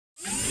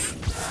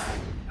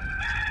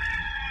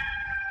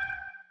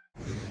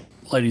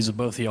Ladies, if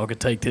both of y'all could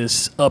take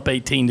this, up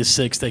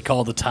 18-6, they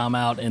called the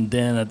timeout, and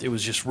then it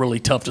was just really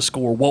tough to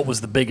score. What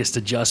was the biggest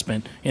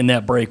adjustment in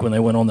that break when they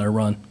went on their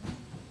run?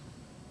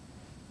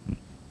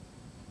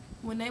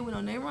 When they went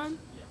on their run?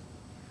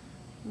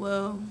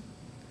 Well,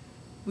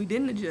 we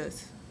didn't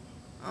adjust.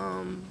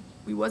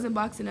 We wasn't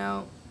boxing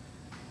out.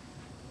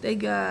 They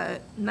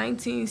got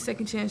 19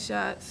 second-chance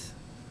shots,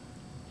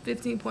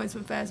 15 points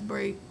from fast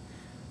break.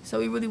 So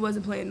we really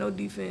wasn't playing no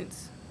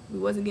defense. We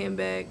wasn't getting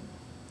back.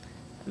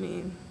 I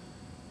mean,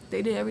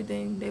 they did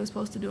everything they were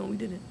supposed to do, and we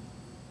didn't.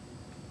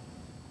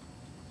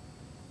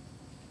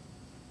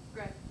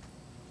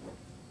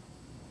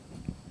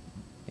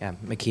 Yeah,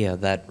 Mikiah,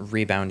 that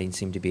rebounding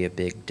seemed to be a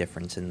big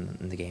difference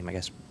in the game. I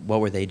guess what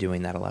were they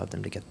doing that allowed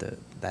them to get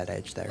that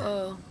edge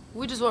there?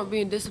 We just weren't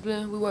being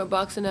disciplined. We weren't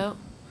boxing out,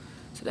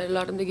 so that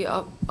allowed them to get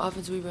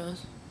offensive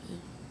rebounds. Yeah.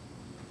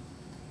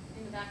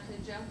 In the back to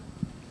Joe.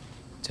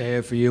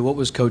 Taya, for you, what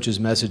was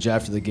Coach's message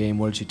after the game?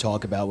 What did she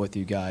talk about with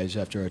you guys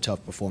after a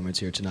tough performance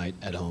here tonight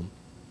at home?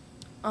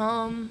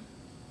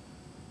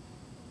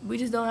 We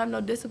just don't have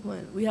no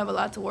discipline. We have a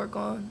lot to work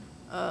on.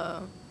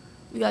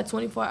 We got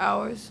 24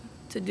 hours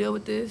to deal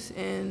with this,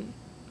 and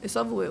it's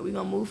over with. We're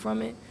going to move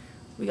from it.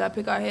 We got to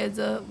pick our heads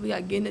up. We got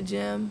to get in the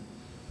gym.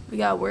 We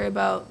got to worry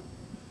about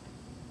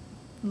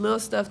little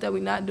stuff that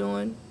we're not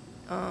doing.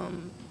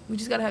 We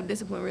just got to have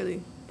discipline,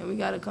 really, and we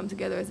got to come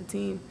together as a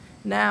team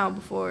now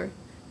before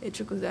it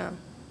trickles down.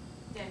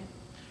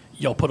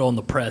 Y'all put on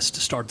the press to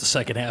start the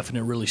second half, and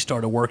it really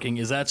started working.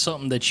 Is that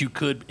something that you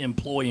could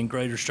employ in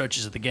greater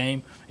stretches of the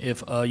game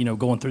if,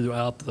 going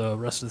throughout the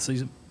rest of the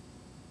season?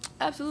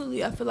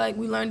 Absolutely. I feel like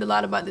we learned a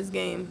lot about this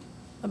game,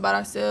 about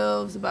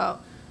ourselves,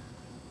 about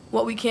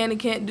what we can and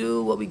can't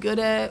do, what we're good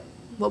at,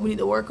 what we need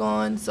to work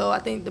on. So I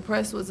think the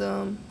press was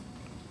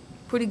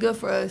pretty good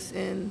for us,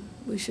 and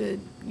we should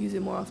use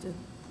it more often.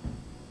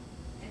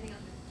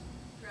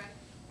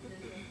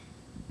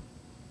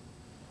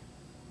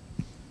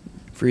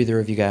 For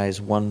either of you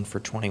guys, 1 for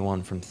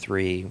 21 from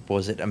 3,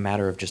 was it a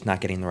matter of just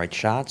not getting the right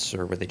shots,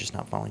 or were they just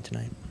not falling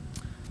tonight?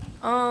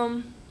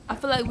 I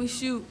feel like we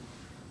shoot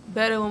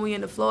better when we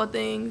in the flow of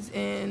things,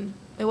 and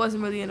it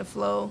wasn't really in the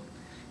flow.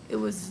 It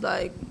was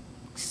like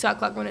shot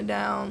clock running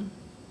down,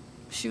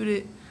 shoot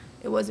it.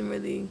 It wasn't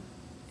really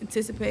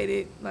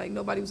anticipated. Like,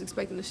 nobody was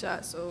expecting the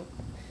shot. So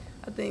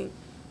I think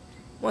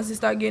once it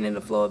start getting in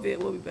the flow of it,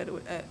 we'll be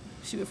better at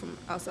shooting from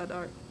outside the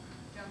arc.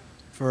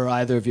 For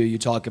either of you, you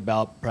talk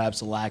about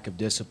perhaps a lack of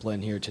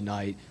discipline here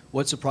tonight.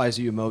 What surprised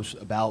you most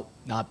about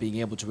not being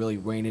able to really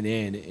rein it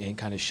in and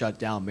kind of shut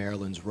down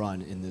Maryland's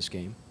run in this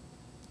game?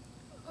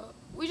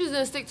 We just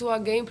didn't stick to our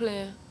game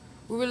plan.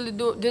 We really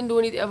didn't do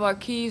any of our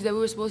keys that we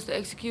were supposed to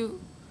execute.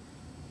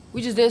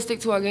 We just didn't stick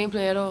to our game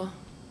plan at all.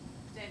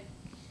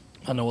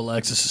 I know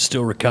Alexis is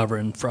still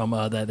recovering from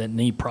that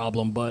knee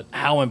problem, but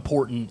how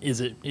important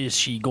is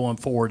she going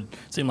forward?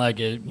 It seemed like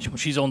when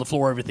she's on the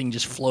floor, everything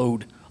just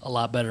flowed a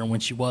lot better, and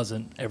when she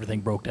wasn't, everything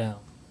broke down.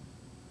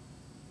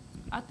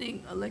 I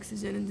think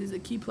Alexis Jennings is a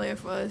key player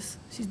for us.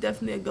 She's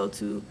definitely a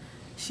go-to.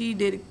 She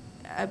did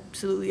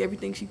absolutely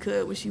everything she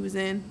could when she was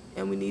in,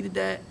 and we needed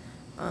that.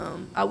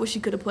 I wish she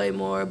could have played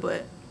more,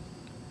 but,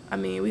 I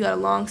mean, we got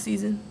a long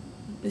season.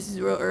 This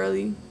is real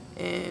early,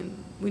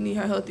 and we need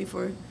her healthy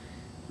for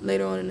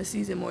later on in the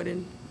season more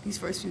than these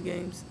first few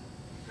games.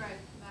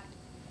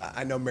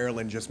 I know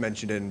Maryland just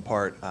mentioned it in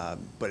part,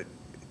 but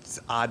it's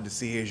odd to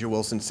see Asia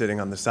Wilson sitting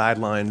on the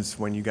sidelines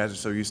when you guys are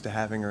so used to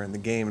having her in the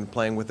game and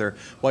playing with her.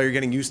 While you're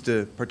getting used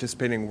to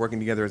participating and working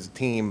together as a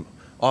team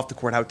off the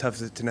court, how tough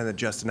is it to then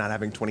adjust to not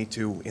having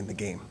 22 in the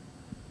game?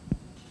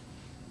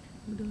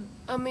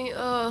 I mean,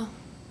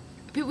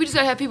 we just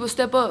gotta have people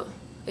step up.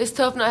 It's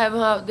tough not having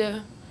her out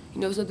there.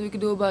 There's nothing we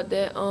can do about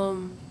that.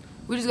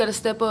 We just gotta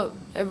step up.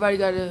 Everybody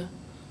gotta,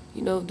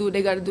 do what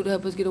they gotta do to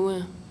help us get a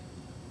win.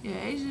 Yeah,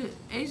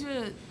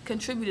 Asia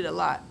contributed a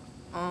lot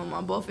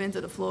on both ends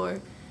of the floor.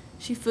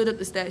 She filled up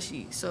the stat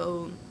sheet.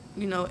 So,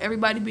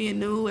 everybody being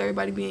new,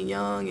 everybody being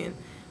young, and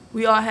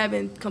we all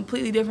having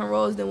completely different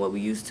roles than what we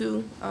used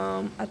to.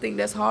 I think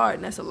that's hard,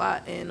 and that's a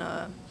lot. And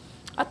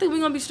I think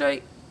we're gonna be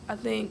straight. I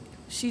think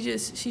she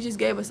just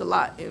gave us a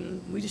lot,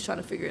 and we just trying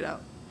to figure it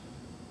out.